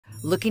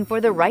Looking for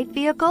the right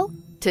vehicle?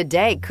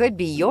 Today could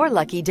be your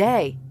lucky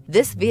day.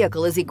 This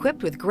vehicle is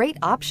equipped with great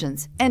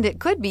options, and it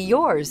could be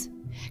yours.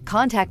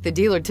 Contact the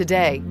dealer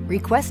today,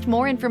 request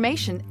more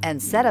information, and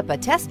set up a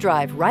test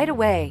drive right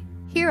away.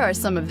 Here are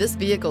some of this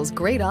vehicle's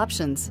great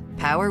options: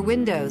 power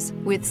windows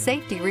with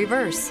safety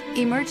reverse,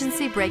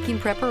 emergency braking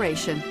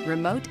preparation,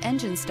 remote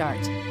engine start,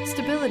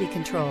 stability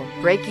control,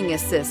 braking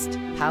assist,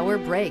 power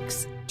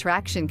brakes,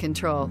 traction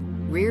control,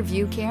 rear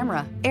view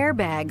camera,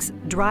 airbags,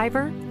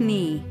 driver,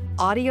 knee,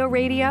 audio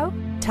radio,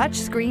 touch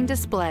screen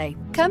display.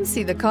 Come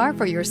see the car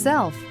for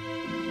yourself.